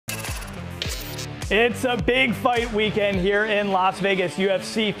It's a big fight weekend here in Las Vegas.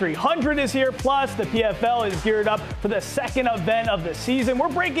 UFC 300 is here, plus the PFL is geared up for the second event of the season. We're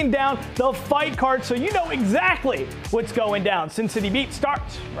breaking down the fight card so you know exactly what's going down. Sin City Beat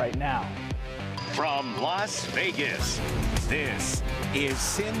starts right now. From Las Vegas, this is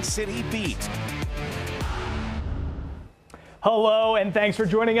Sin City Beat. Hello, and thanks for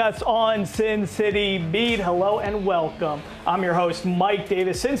joining us on Sin City Beat. Hello and welcome. I'm your host, Mike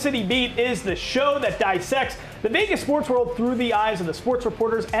Davis. Sin City Beat is the show that dissects the Vegas sports world through the eyes of the sports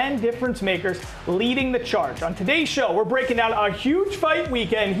reporters and difference makers leading the charge. On today's show, we're breaking down a huge fight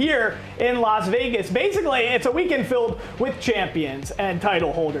weekend here in Las Vegas. Basically, it's a weekend filled with champions and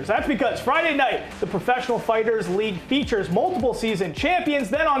title holders. That's because Friday night, the Professional Fighters League features multiple season champions.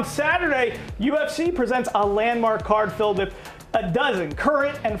 Then on Saturday, UFC presents a landmark card filled with a dozen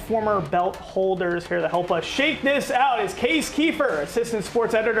current and former belt holders. Here to help us shake this out is Case Kiefer, assistant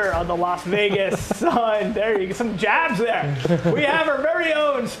sports editor of the Las Vegas Sun. There you go, some jabs there. We have our very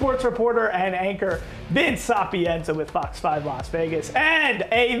own sports reporter and anchor, Vince Sapienza with Fox 5 Las Vegas, and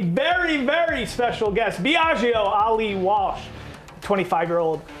a very, very special guest, Biagio Ali Walsh,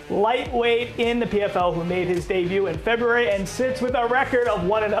 25-year-old lightweight in the PFL who made his debut in February and sits with a record of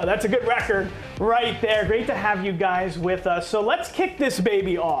 1-0. That's a good record right there. Great to have you guys with us. So let's kick this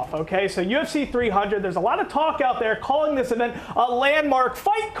baby off, okay? So UFC 300, there's a lot of talk out there calling this event a landmark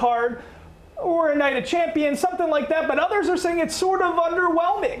fight card or a night of champions, something like that, but others are saying it's sort of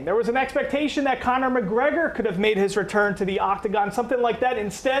underwhelming. There was an expectation that Conor McGregor could have made his return to the octagon, something like that.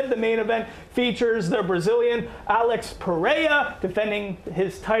 Instead, the main event features the Brazilian Alex Pereira defending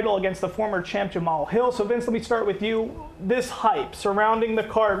his title against the former champ Jamal Hill. So Vince, let me start with you. This hype surrounding the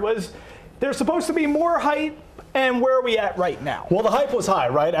card, was there supposed to be more hype? And where are we at right now? Well, the hype was high,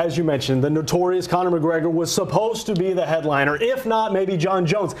 right? As you mentioned, the notorious Conor McGregor was supposed to be the headliner. If not, maybe Jon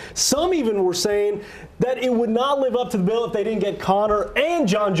Jones. Some even were saying that it would not live up to the bill if they didn't get Conor and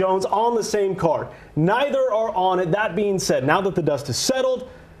Jon Jones on the same card. Neither are on it. That being said, now that the dust is settled,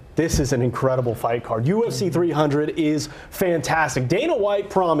 this is an incredible fight card. UFC 300 is fantastic. Dana White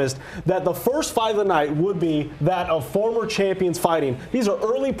promised that the first fight of the night would be that of former champions fighting. These are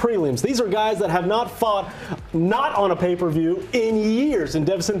early prelims. These are guys that have not fought, not on a pay-per-view, in years, in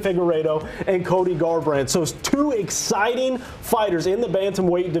Deiveson Figueiredo and Cody Garbrandt. So it's two exciting fighters in the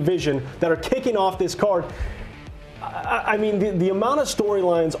bantamweight division that are kicking off this card. I mean, the amount of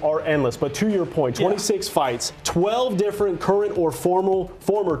storylines are endless, but to your point, 26 fights, 12 different current or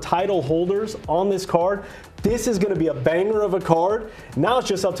former title holders on this card. This is going to be a banger of a card. Now it's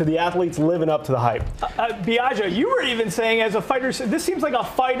just up to the athletes living up to the hype. Biagio, you were even saying as a fighter, this seems like a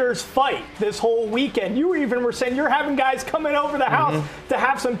fighter's fight this whole weekend. You were saying you're having guys coming over the house to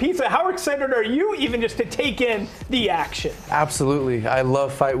have some pizza. How excited are you even just to take in the action? Absolutely. I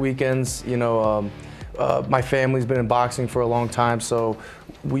love fight weekends. You know, my family's been in boxing for a long time, so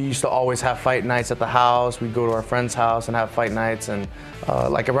we used to always have fight nights at the house. We'd go to our friend's house and have fight nights, and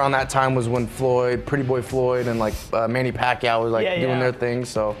like around that time was when Pretty Boy Floyd and like Manny Pacquiao was like doing their thing.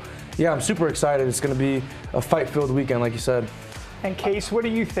 So yeah, I'm super excited. It's going to be a fight-filled weekend, like you said. And Case, what do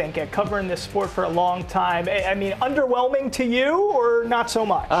you think? Covering this sport for a long time, I mean, underwhelming to you or not so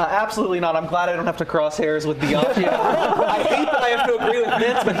much? Absolutely not. I'm glad I don't have to cross hairs with Biagio. I hate that I have to agree with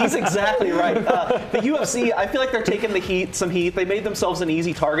Vince, but he's exactly right. The UFC, I feel like they're taking some heat. They made themselves an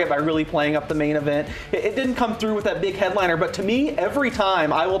easy target by really playing up the main event. It didn't come through with that big headliner, but to me, every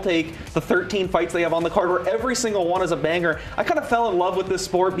time I will take the 13 fights they have on the card where every single one is a banger. I kind of fell in love with this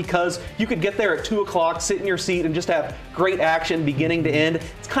sport because you could get there at 2 o'clock, sit in your seat, and just have great action beginning to end.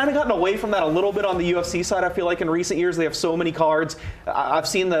 It's kind of gotten away from that a little bit on the UFC side. I feel like in recent years they have so many cards. I've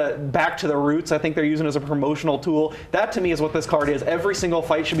seen the back to the roots. I think they're using it as a promotional tool. That to me is what this card is. Every single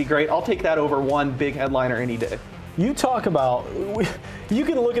fight should be great. I'll take that over one big headliner any day. You talk about, you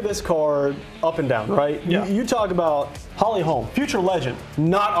can look at this card up and down, right? Yeah. You talk about Holly Holm, future legend,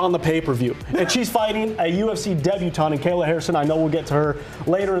 not on the pay-per-view. And she's fighting a UFC debutante in Kayla Harrison. I know we'll get to her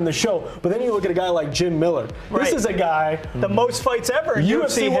later in the show. But then you look at a guy like Jim Miller. Right. This is a guy. The most fights ever in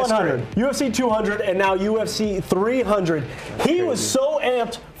UFC 100, history. UFC 200, and now UFC 300. He was so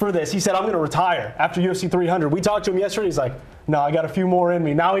amped for this. He said, I'm going to retire after UFC 300. We talked to him yesterday. He's like, no, I got a few more in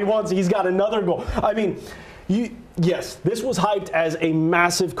me. Now he's got another goal. I mean, yes, this was hyped as a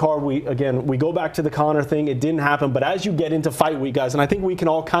massive card. We go back to the Conor thing. It didn't happen. But as you get into fight week, guys, and I think we can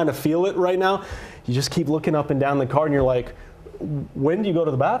all kind of feel it right now, you just keep looking up and down the card, and you're like, when do you go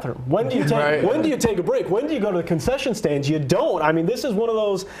to the bathroom? When do you take when do you take a break? When do you go to the concession stands? You don't. I mean, this is one of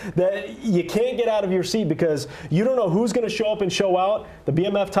those that you can't get out of your seat because you don't know who's going to show up and show out. The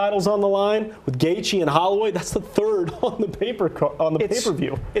BMF title's on the line with Gaethje and Holloway. That's the third on the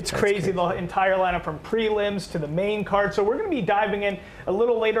pay-per-view. It's crazy, the entire lineup from prelims to the main card. So we're going to be diving in a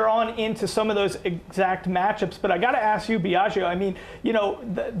little later on into some of those exact matchups. But I got to ask you, Biagio, I mean, you know,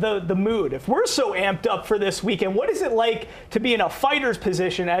 the mood. If we're so amped up for this weekend, what is it like to be in a fighter's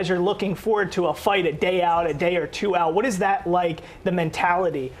position as you're looking forward to a fight a day out, a day or two out? What is that like, the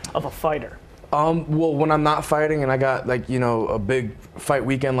mentality of a fighter? Well, when I'm not fighting and I got, like, you know, a big fight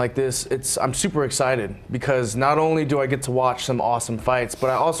weekend like this, I'm super excited because not only do I get to watch some awesome fights, but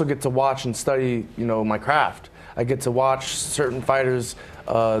I also get to watch and study, you know, my craft. I get to watch certain fighters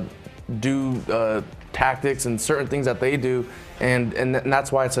do tactics and certain things that they do, and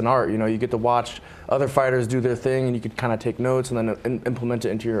that's why it's an art. You know, you get to watch other fighters do their thing, and you could kind of take notes and then implement it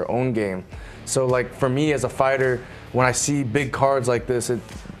into your own game. So, like, for me as a fighter, when I see big cards like this,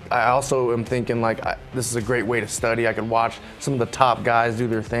 I also am thinking, like, this is a great way to study. I could watch some of the top guys do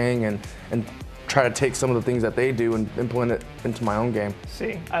their thing and try to take some of the things that they do and implement it into my own game.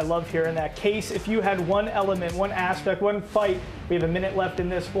 See, I love hearing that. Case, if you had one element, one aspect, one fight, we have a minute left in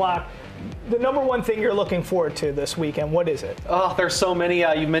this block, the number one thing you're looking forward to this weekend, what is it? Oh, there's so many.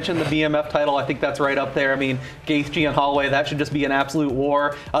 You mentioned the BMF title. I think that's right up there. I mean, Gaethje and Holloway, that should just be an absolute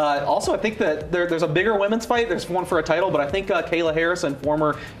war. Also, I think that there's a bigger women's fight. There's one for a title, but I think Kayla Harrison,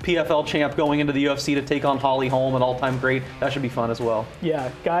 former PFL champ, going into the UFC to take on Holly Holm, an all-time great. That should be fun as well.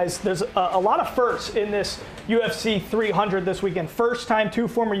 Yeah, guys, there's a lot of firsts in this UFC 300 this weekend. First time two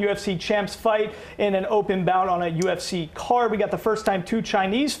former UFC champs fight in an open bout on a UFC card. We got the first time two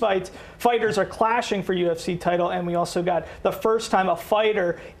Chinese fighters are clashing for UFC title, and we also got the first time a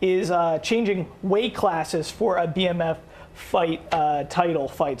fighter is changing weight classes for a BMF title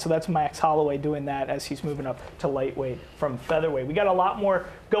fight. So that's Max Holloway doing that as he's moving up to lightweight from featherweight. We got a lot more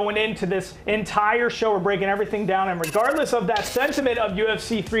going into this entire show. We're breaking everything down, and regardless of that sentiment of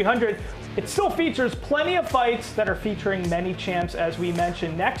UFC 300, it still features plenty of fights that are featuring many champs, as we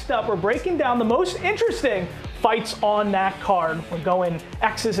mentioned. Next up, we're breaking down the most interesting fights on that card. We're going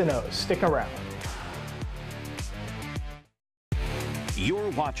X's and O's. Stick around. You're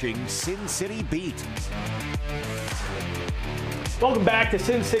watching Sin City Beat. Welcome back to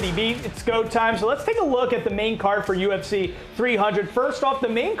Sin City Beat. It's go time. So let's take a look at the main card for UFC 300. First off, the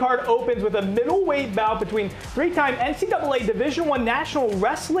main card opens with a middleweight bout between three-time NCAA Division I National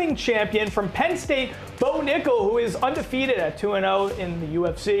Wrestling Champion from Penn State, Bo Nickel, who is undefeated at 2-0 in the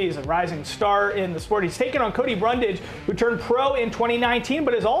UFC. He's a rising star in the sport. He's taken on Cody Brundage, who turned pro in 2019,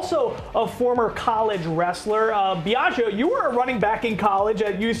 but is also a former college wrestler. Biagio, you were a running back in college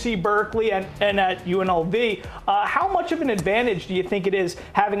at UC Berkeley and at UNLV. How much of an advantage do you think it is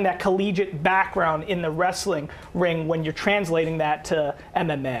having that collegiate background in the wrestling ring when you're translating that to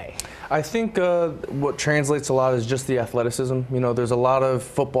MMA? I think what translates a lot is just the athleticism. You know, there's a lot of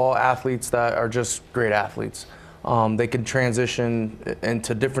football athletes that are just great athletes. They can transition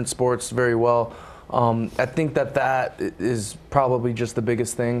into different sports very well. I think that is probably just the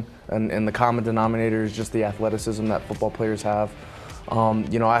biggest thing, and the common denominator is just the athleticism that football players have.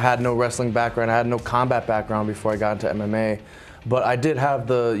 You know, I had no wrestling background, I had no combat background before I got into MMA. But I did have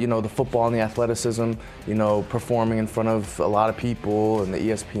the football and the athleticism, you know, performing in front of a lot of people and the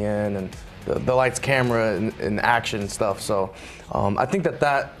ESPN and the lights, camera, and action and stuff. So I think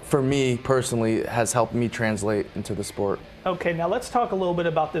that for me personally has helped me translate into the sport. Okay, now let's talk a little bit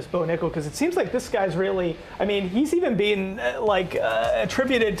about this Bo Nickel, because it seems like this guy's really, I mean, he's even being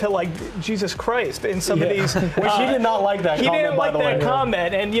attributed to like Jesus Christ in some of these. Which he did not like that comment, He didn't like that way.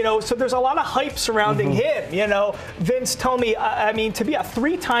 comment, and you know, so there's a lot of hype surrounding him. You know, Vince, tell me, I mean, to be a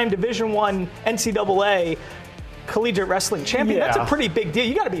three-time Division I NCAA collegiate wrestling champion, that's a pretty big deal.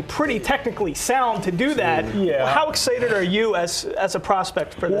 You got to be pretty technically sound to do that. Yeah. How excited are you as a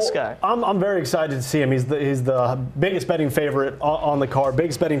prospect for this guy? I'm very excited to see him. He's the biggest betting favorite on the card,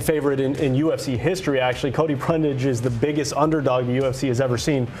 biggest betting favorite in UFC history, actually. Cody Brundage is the biggest underdog the UFC has ever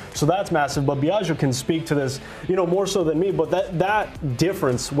seen, so that's massive. But Biagio can speak to this, you know, more so than me. But that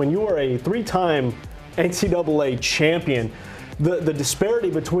difference, when you are a three-time NCAA champion, the disparity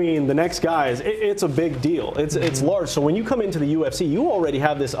between the next guys, it's a big deal. It's large. So when you come into the UFC, you already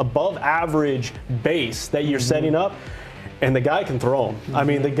have this above average base that you're setting up, and the guy can throw him. I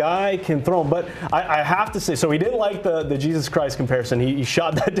mean, the guy can throw him. But I have to say, so he didn't like the Jesus Christ comparison. He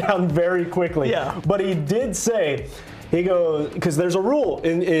shot that down very quickly. Yeah. But he did say, he goes, because there's a rule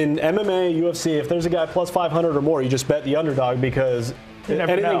in MMA, UFC, if there's a guy plus 500 or more, you just bet the underdog, because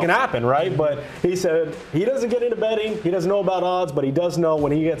anything can happen, right? But he said he doesn't get into betting. He doesn't know about odds, but he does know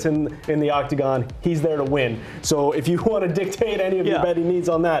when he gets in the octagon, he's there to win. So if you want to dictate any of your betting needs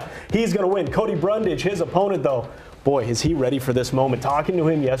on that, he's going to win. Cody Brundage, his opponent, though, boy, is he ready for this moment. Talking to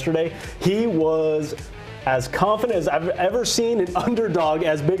him yesterday, he was as confident as I've ever seen an underdog,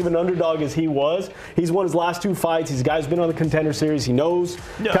 as big of an underdog as he was. He's won his last 2 fights. He's a guy who's been on the Contender Series. He knows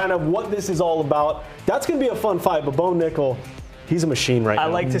kind of what this is all about. That's going to be a fun fight, but Bo Nickel, he's a machine right now. I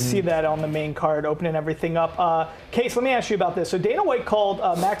like to see that on the main card, opening everything up. Case, let me ask you about this. So Dana White called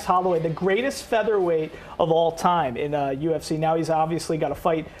Max Holloway the greatest featherweight of all time in UFC. Now he's obviously got to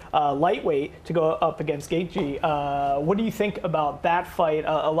fight lightweight to go up against Gaethje. What do you think about that fight?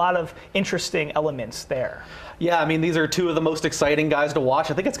 A lot of interesting elements there. Yeah, I mean, these are 2 of the most exciting guys to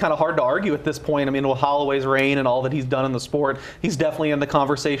watch. I think it's kind of hard to argue at this point. I mean, with Holloway's reign and all that he's done in the sport, he's definitely in the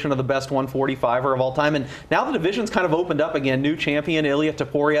conversation of the best 145er of all time. And now the division's kind of opened up again. New champion, Ilia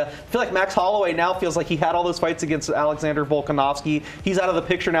Topuria. I feel like Max Holloway now feels like he had all those fights against Alexander Volkanovski. He's out of the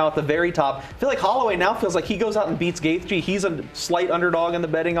picture now at the very top. I feel like Holloway now feels like he goes out and beats Gaethje. He's a slight underdog in the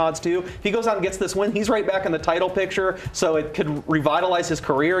betting odds, too. If he goes out and gets this win, he's right back in the title picture. So it could revitalize his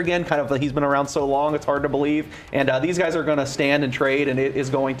career again. Kind of, he's been around so long, it's hard to believe. And these guys are going to stand and trade, and it is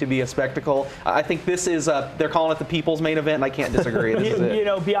going to be a spectacle. I think this is, they're calling it the people's main event, and I can't disagree. This is it. You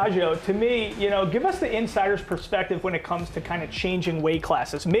know, Biagio, to me, you know, give us the insider's perspective when it comes to kind of changing weight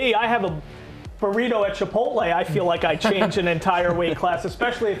classes. Me, I have a burrito at Chipotle, I feel like I change an entire weight class,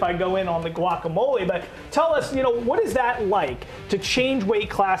 especially if I go in on the guacamole. But tell us, you know, what is that like to change weight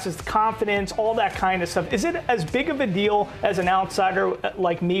classes, confidence, all that kind of stuff? Is it as big of a deal as an outsider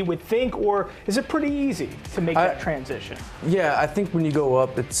like me would think, or is it pretty easy to make that transition? Yeah, I think when you go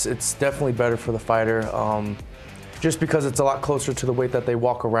up, it's definitely better for the fighter, just because it's a lot closer to the weight that they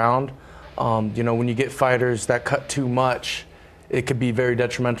walk around. You know, when you get fighters that cut too much, it could be very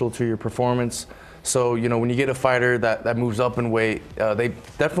detrimental to your performance. So, you know, when you get a fighter that moves up in weight, they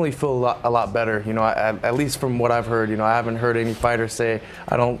definitely feel a lot better. You know, at least from what I've heard. You know, I haven't heard any fighter say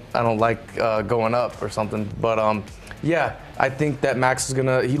I don't like going up or something. But yeah, I think that Max is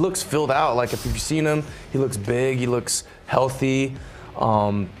gonna. He looks filled out. Like if you've seen him, he looks big. He looks healthy.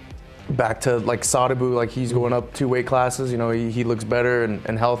 Back to like Sadabu, like he's going up 2 weight classes. You know, he looks better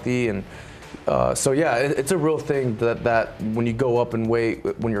and healthy and. So yeah, it's a real thing that when you go up in weight,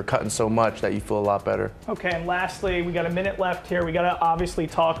 when you're cutting so much, that you feel a lot better. Okay, and lastly, we got a minute left here. We got to obviously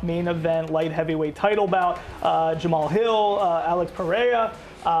talk main event light heavyweight title bout. Jamal Hill, Alex Pereira.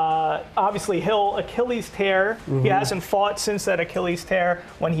 Obviously, Hill, Achilles tear. He hasn't fought since that Achilles tear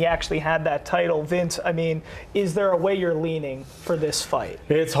when he actually had that title. Vince, I mean, is there a way you're leaning for this fight?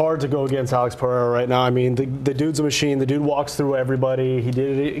 It's hard to go against Alex Pereira right now. I mean, the dude's a machine. The dude walks through everybody. He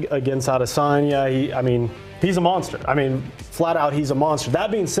did it against Adesanya. I mean, he's a monster. I mean, flat out, he's a monster.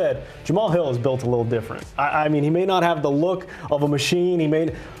 That being said, Jamal Hill is built a little different. I mean, he may not have the look of a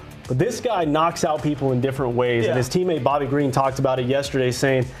machine. But this guy knocks out people in different ways. And his teammate Bobby Green talked about it yesterday,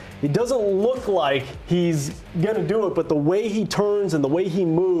 saying it doesn't look like he's going to do it, but the way he turns and the way he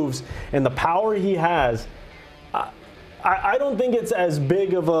moves and the power he has, I don't think it's as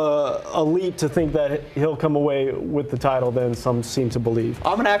big of a leap to think that he'll come away with the title than some seem to believe.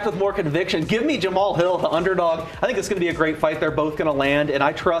 I'm going to act with more conviction. Give me Jamal Hill, the underdog. I think it's going to be a great fight. They're both going to land, and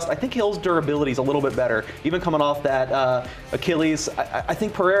I think Hill's durability is a little bit better, even coming off that Achilles. I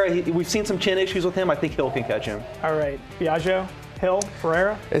think Pereira, we've seen some chin issues with him. I think Hill can catch him. All right, Biagio, Hill,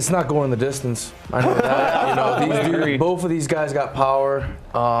 Pereira? It's not going the distance. I know that. You know, both of these guys got power.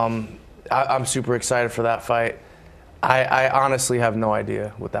 I'm super excited for that fight. I honestly have no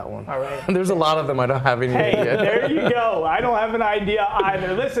idea with that one. All right. There's a lot of them I don't have any idea. There you go. I don't have an idea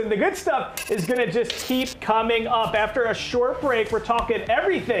either. Listen, the good stuff is going to just keep coming up. After a short break, we're talking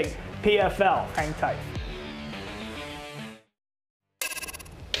everything PFL. Hang tight.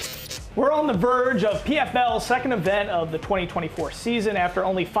 We're on the verge of PFL's second event of the 2024 season. After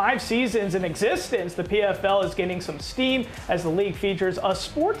only 5 seasons in existence, the PFL is gaining some steam as the league features a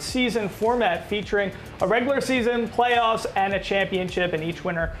sports season format featuring a regular season, playoffs, and a championship, and each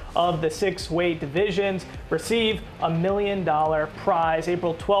winner of the 6 weight divisions receive a $1 million prize.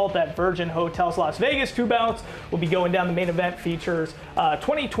 April 12th at Virgin Hotels Las Vegas, 2 bouts will be going down. The main event features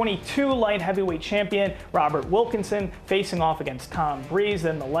 2022 light heavyweight champion Robert Wilkinson facing off against Tom Breeze.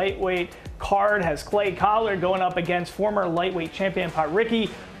 Then the lightweight card has Clay Collard going up against former lightweight champion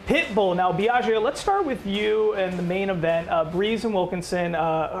Ricky Pitbull. Now, Biagio, let's start with you in the main event. Breeze and Wilkinson,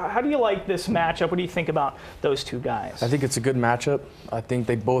 how do you like this matchup? What do you think about those 2 guys? I think it's a good matchup. I think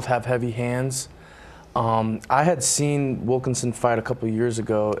they both have heavy hands. I had seen Wilkinson fight a couple years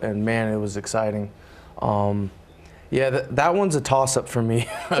ago, and man, it was exciting. Yeah, that one's a toss-up for me.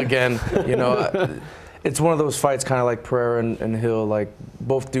 Again, you know, it's one of those fights kind of like Pereira and Hill. Like,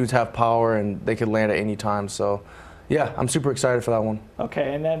 both dudes have power, and they could land at any time. So, yeah, I'm super excited for that one.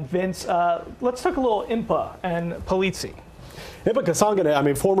 Okay, and then Vince, let's talk a little Impa and Polizzi. Impa Kasanganay, I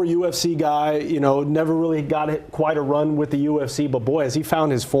mean, former UFC guy, you know, never really got quite a run with the UFC, but boy, has he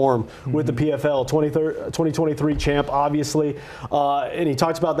found his form with the PFL. 2023 champ, obviously, and he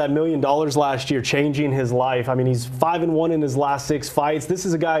talks about that $1 million last year changing his life. I mean, he's 5-1 in his last 6 fights. This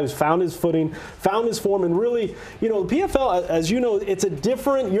is a guy who's found his footing, found his form, and really, you know, the PFL, as you know, it's a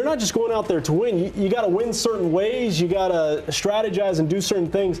different, you're not just going out there to win. You got to win certain ways. You got to strategize and do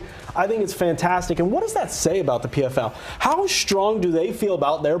certain things. I think it's fantastic. And what does that say about the PFL? How strong do they feel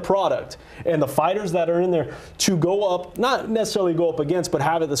about their product and the fighters that are in there to go up, not necessarily go up against, but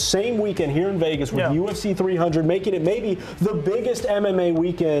have it the same weekend here in Vegas with UFC 300, making it maybe the biggest MMA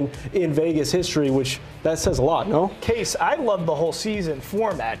weekend in Vegas history, which that says a lot, no? Case, I love the whole season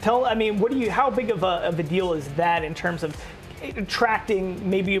format. How big of a deal is that in terms of attracting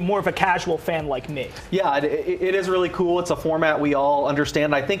maybe more of a casual fan like me? Yeah, it is really cool. It's a format we all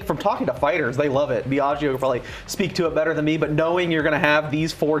understand. I think from talking to fighters, they love it. Biagio will probably speak to it better than me, but knowing you're going to have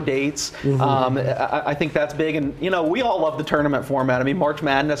these 4 dates, I think that's big. And, you know, we all love the tournament format. I mean, March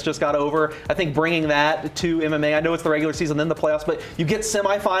Madness just got over. I think bringing that to MMA, I know it's the regular season, then the playoffs, but you get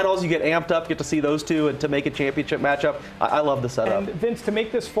semifinals, you get amped up, get to see those two, and to make a championship matchup, I love the setup. And Vince, to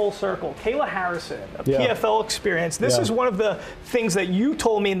make this full circle, Kayla Harrison, a PFL experience, this is one of the things that you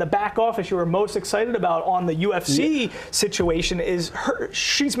told me in the back office you were most excited about on the UFC situation is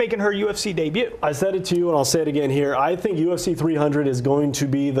she's making her UFC debut. I said it to you and I'll say it again here. I think UFC 300 is going to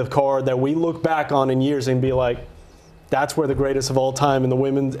be the card that we look back on in years and be like, that's where the greatest of all time in the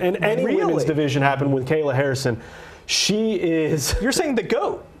women's and any women's division happened with Kayla Harrison. She is... You're saying the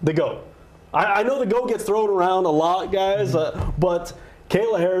GOAT. The GOAT. I know the GOAT gets thrown around a lot, guys, but...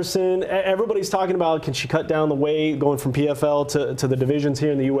 Kayla Harrison, everybody's talking about can she cut down the weight going from PFL to the divisions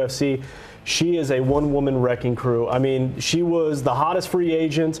here in the UFC. She is a one-woman wrecking crew. I mean, she was the hottest free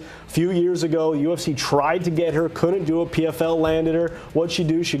agent a few years ago. UFC tried to get her, couldn't do it. PFL landed her. What'd she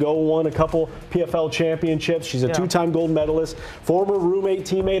do? She won a couple PFL championships. She's a 2-time gold medalist, former roommate,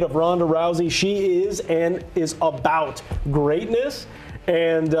 teammate of Ronda Rousey. She is and is about greatness.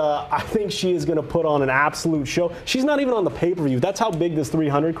 And I think she is going to put on an absolute show. She's not even on the pay-per-view. That's how big this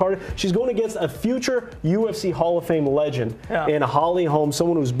 300 card is. She's going against a future UFC Hall of Fame legend in Holly Holm,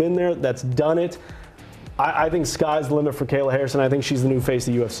 someone who's been there, that's done it. I think sky's the limit for Kayla Harrison. I think she's the new face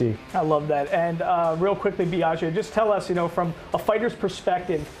of the UFC. I love that. And real quickly, Biagio, just tell us, you know, from a fighter's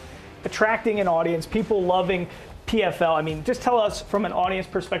perspective, attracting an audience, people loving PFL. I mean, just tell us from an audience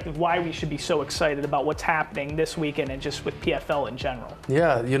perspective why we should be so excited about what's happening this weekend and just with PFL in general.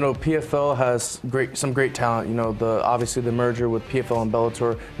 Yeah, you know, PFL has some great talent. You know, obviously the merger with PFL and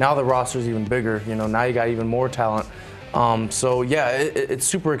Bellator. Now the roster's even bigger. You know, now you got even more talent. So yeah, it's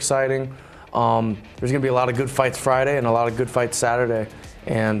super exciting. There's gonna be a lot of good fights Friday and a lot of good fights Saturday,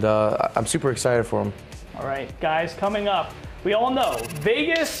 and I'm super excited for them. All right, guys, coming up. We all know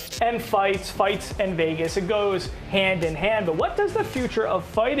Vegas and fights and Vegas. It goes hand in hand. But what does the future of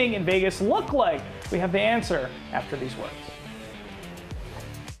fighting in Vegas look like? We have the answer after these words.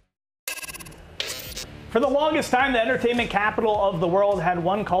 For the longest time, the entertainment capital of the world had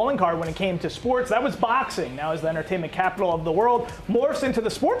one calling card when it came to sports. That was boxing. Now, as the entertainment capital of the world morphs into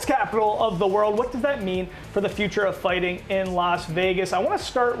the sports capital of the world, what does that mean for the future of fighting in Las Vegas? I want to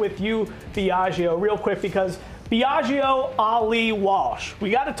start with you, Biagio, real quick, because Biagio Ali Walsh.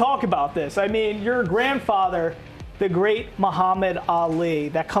 We got to talk about this. I mean, your grandfather, the great Muhammad Ali,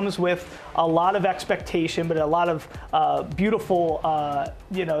 that comes with a lot of expectation, but a lot of beautiful,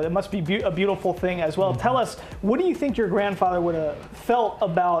 you know, it must be a beautiful thing as well. Tell us, what do you think your grandfather would have felt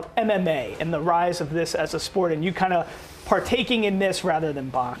about MMA and the rise of this as a sport and you kind of partaking in this rather than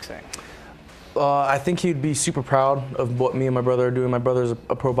boxing? I think he'd be super proud of what me and my brother are doing. My brother's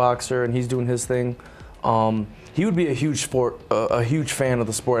a pro boxer and he's doing his thing. He would be a huge fan of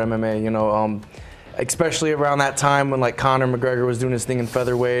the sport MMA, you know, especially around that time when like Conor McGregor was doing his thing in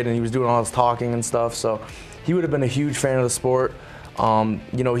featherweight and he was doing all his talking and stuff. So he would have been a huge fan of the sport.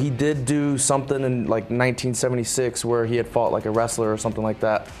 You know, he did do something in like 1976 where he had fought like a wrestler or something like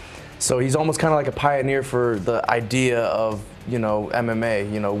that. So he's almost kind of like a pioneer for the idea of, you know,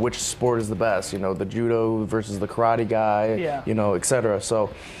 MMA, you know, which sport is the best, you know, the judo versus the karate guy, you know, etc. So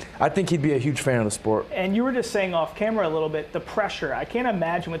I think he'd be a huge fan of the sport. And you were just saying off camera a little bit, the pressure. I can't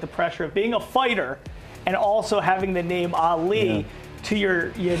imagine with the pressure of being a fighter and also having the name Ali. to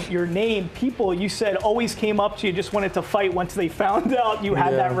your name, people, you said, always came up to you, just wanted to fight once they found out you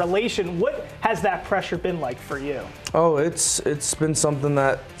had that relation. What has that pressure been like for you? Oh, it's been something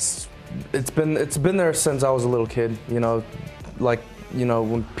that's it's been there since I was a little kid. You know, like, you know,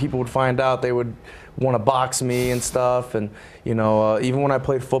 when people would find out, they would want to box me and stuff, and you know, even when I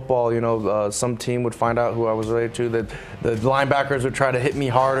played football, you know, some team would find out who I was related to. That the linebackers would try to hit me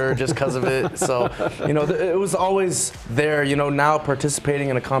harder just because of it. So, you know, it was always there. You know, now participating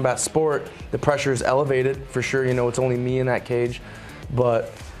in a combat sport, the pressure is elevated for sure. You know, it's only me in that cage,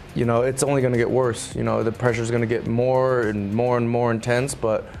 but you know, it's only going to get worse. You know, the pressure is going to get more and more and more intense.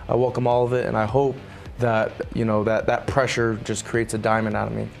 But I welcome all of it, and I hope that, you know, that pressure just creates a diamond out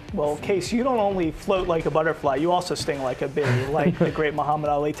of me. Well, Case, you don't only float like a butterfly, you also sting like a bee, like the great Muhammad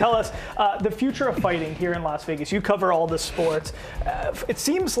Ali. Tell us the future of fighting here in Las Vegas. You cover all the sports. It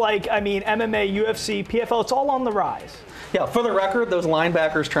seems like, I mean, MMA, UFC, PFL, it's all on the rise. Yeah, for the record, those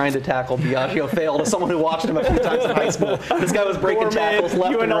linebackers trying to tackle Biagio failed. As someone who watched him a few times in high school, this guy was breaking tackles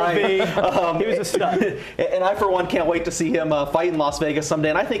left and right. He was a stud. And I, for one, can't wait to see him fight in Las Vegas someday.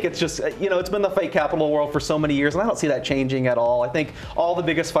 And I think it's just, you know, it's been the fight capital of the world for so many years, and I don't see that changing at all. I think all the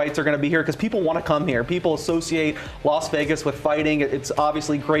biggest fights are going to be here because people want to come here. People associate Las Vegas with fighting. It's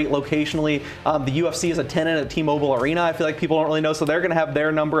obviously great locationally. The UFC is a tenant at T-Mobile Arena. I feel like people don't really know, so they're going to have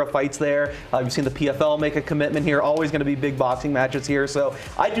their number of fights there. You've seen the PFL make a commitment here. Always going to be big boxing matches here. So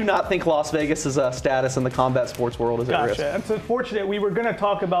I do not think Las Vegas' status in the combat sports world is at risk. It's unfortunate. We were going to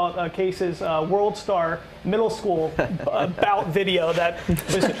talk about Case's World Star middle school bout video that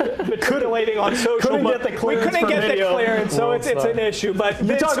was matriculating on social. We couldn't get the clearance, so it's an issue. But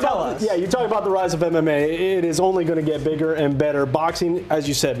you talk about you talk about the rise of MMA. It is only going to get bigger and better. Boxing, as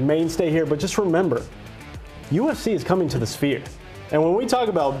you said, mainstay here. But just remember, UFC is coming to the Sphere. And when we talk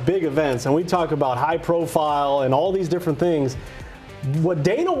about big events and we talk about high profile and all these different things, what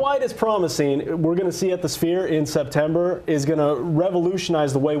Dana White is promising we're going to see at the Sphere in September is going to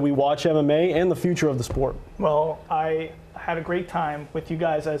revolutionize the way we watch MMA and the future of the sport. Well, I had a great time with you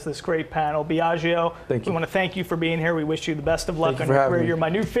guys as this great panel. Biagio, we want to thank you for being here. We wish you the best of luck on your career. You're my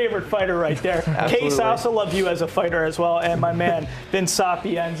new favorite fighter right there. Case, I also love you as a fighter as well, and my man, Vince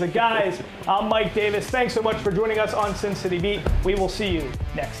Sapienza. Guys, I'm Mike Davis. Thanks so much for joining us on Sin City Beat. We will see you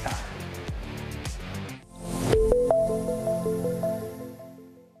next time.